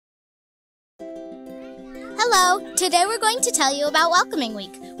Hello! Today we're going to tell you about Welcoming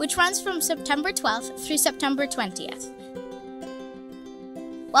Week, which runs from September 12th through September 20th.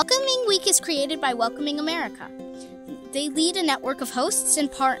 Welcoming Week is created by Welcoming America. They lead a network of hosts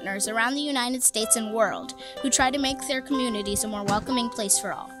and partners around the United States and world who try to make their communities a more welcoming place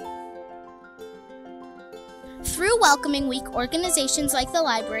for all. Through Welcoming Week, organizations like the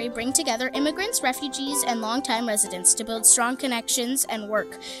library bring together immigrants, refugees, and longtime residents to build strong connections and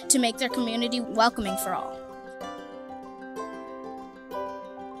work to make their community welcoming for all.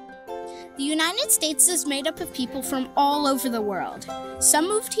 The United States is made up of people from all over the world. Some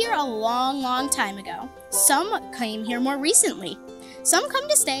moved here a long time ago. Some came here more recently. Some come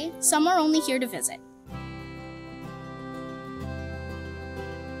to stay, some are only here to visit.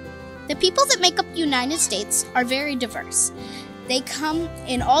 The people that make up the United States are very diverse. They come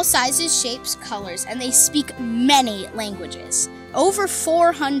in all sizes, shapes, colors, and they speak many languages. Over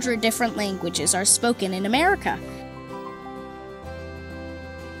 400 different languages are spoken in America.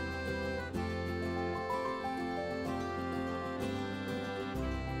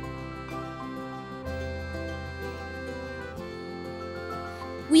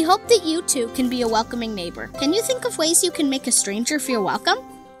 We hope that you too can be a welcoming neighbor. Can you think of ways you can make a stranger feel welcome?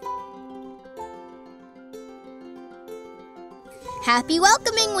 Happy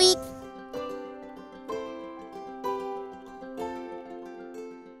Welcoming Week!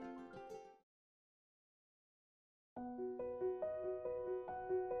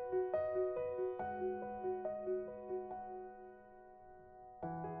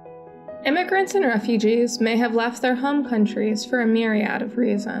 Immigrants and refugees may have left their home countries for a myriad of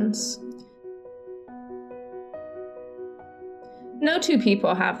reasons. No two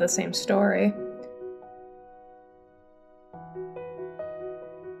people have the same story.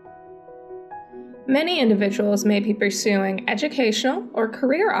 Many individuals may be pursuing educational or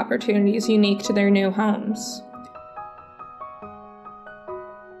career opportunities unique to their new homes.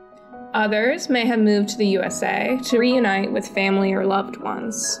 Others may have moved to the USA to reunite with family or loved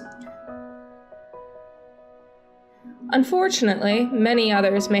ones. Unfortunately, many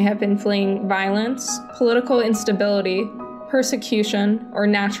others may have been fleeing violence, political instability, persecution, or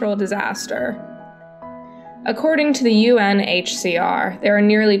natural disaster. According to the UNHCR, there are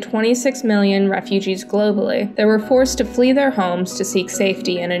nearly 26 million refugees globally that were forced to flee their homes to seek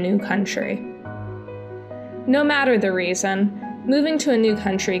safety in a new country. No matter the reason, moving to a new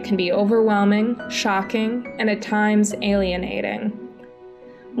country can be overwhelming, shocking, and at times alienating.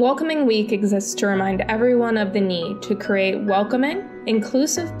 Welcoming Week exists to remind everyone of the need to create welcoming,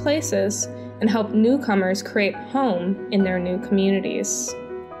 inclusive places and help newcomers create home in their new communities.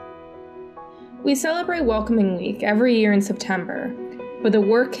 We celebrate Welcoming Week every year in September, but the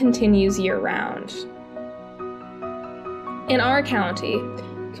work continues year-round. In our county,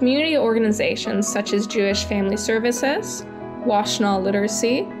 community organizations such as Jewish Family Services, Washtenaw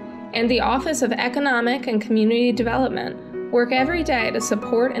Literacy, and the Office of Economic and Community Development work every day to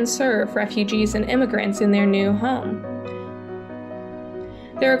support and serve refugees and immigrants in their new home.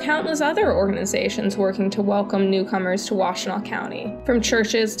 There are countless other organizations working to welcome newcomers to Washtenaw County, from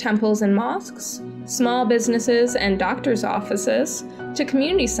churches, temples, and mosques, small businesses and doctors' offices, to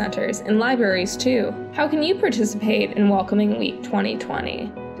community centers and libraries too. How can you participate in Welcoming Week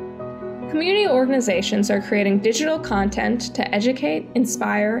 2020? Community organizations are creating digital content to educate,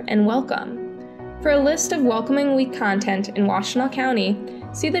 inspire, and welcome. For a list of Welcoming Week content in Washtenaw County,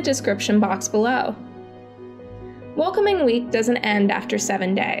 see the description box below. Welcoming Week doesn't end after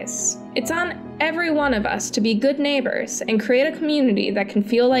 7 days. It's on every one of us to be good neighbors and create a community that can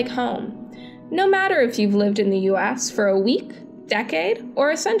feel like home, no matter if you've lived in the US for a week, decade,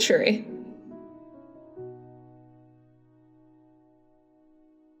 or a century.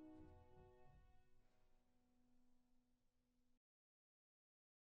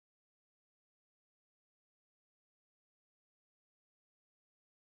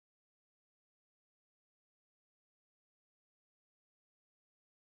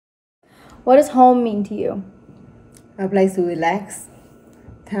 What does home mean to you? A place to relax,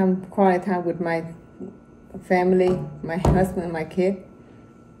 quality time with my family, my husband, my kid.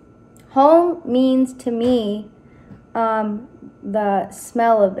 Home means to me the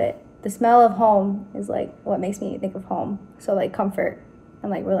smell of it. The smell of home is like what makes me think of home. So like comfort and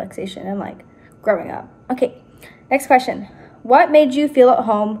like relaxation and like growing up. Okay, next question. What made you feel at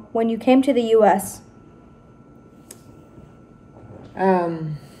home when you came to the U.S.?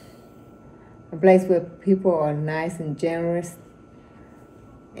 A place where people are nice and generous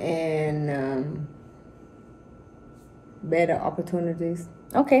and better opportunities.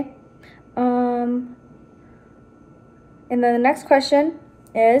 Okay. And then the next question,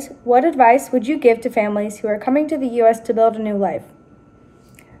 is, what advice would you give to families who are coming to the U.S. to build a new life?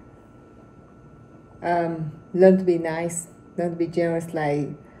 Learn to be nice, learn to be generous like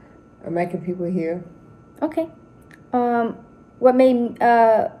American people here. Okay. What made,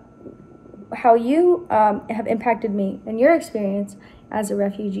 how you have impacted me in your experience as a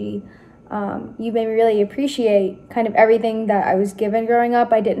refugee. You made me really appreciate kind of everything that I was given growing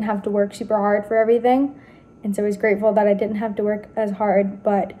up. I didn't have to work super hard for everything. And so I was grateful that I didn't have to work as hard,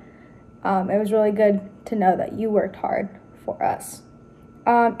 but it was really good to know that you worked hard for us.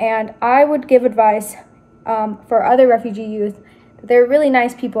 And I would give advice for other refugee youth that there are really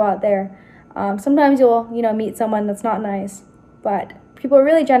nice people out there. Sometimes you'll, meet someone that's not nice, but people are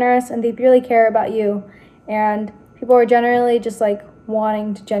really generous and they really care about you. And people are generally just like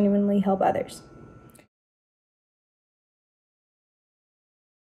wanting to genuinely help others.